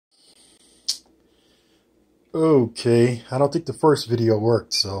Okay, I don't think the first video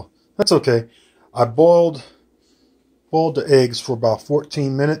worked, so that's okay. I boiled the eggs for about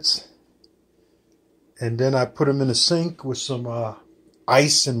 14 minutes, and then I put them in the sink with some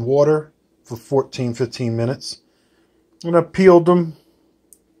ice and water for 15 minutes. And I peeled them,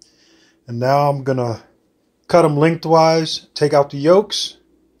 and now I'm gonna cut them lengthwise, take out the yolks.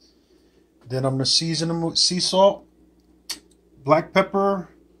 Then I'm gonna season them with sea salt, black pepper,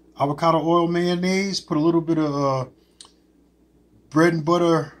 avocado oil, mayonnaise, put a little bit of bread and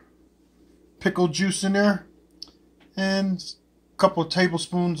butter pickle juice in there, and a couple of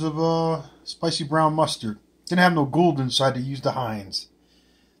tablespoons of spicy brown mustard. Didn't have no Gould inside to use the Heinz.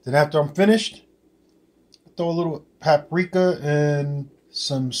 Then after I'm finished, throw a little paprika and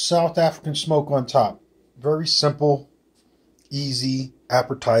some South African smoke on top. Very simple, easy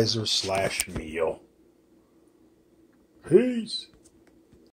appetizer slash meal. Peace.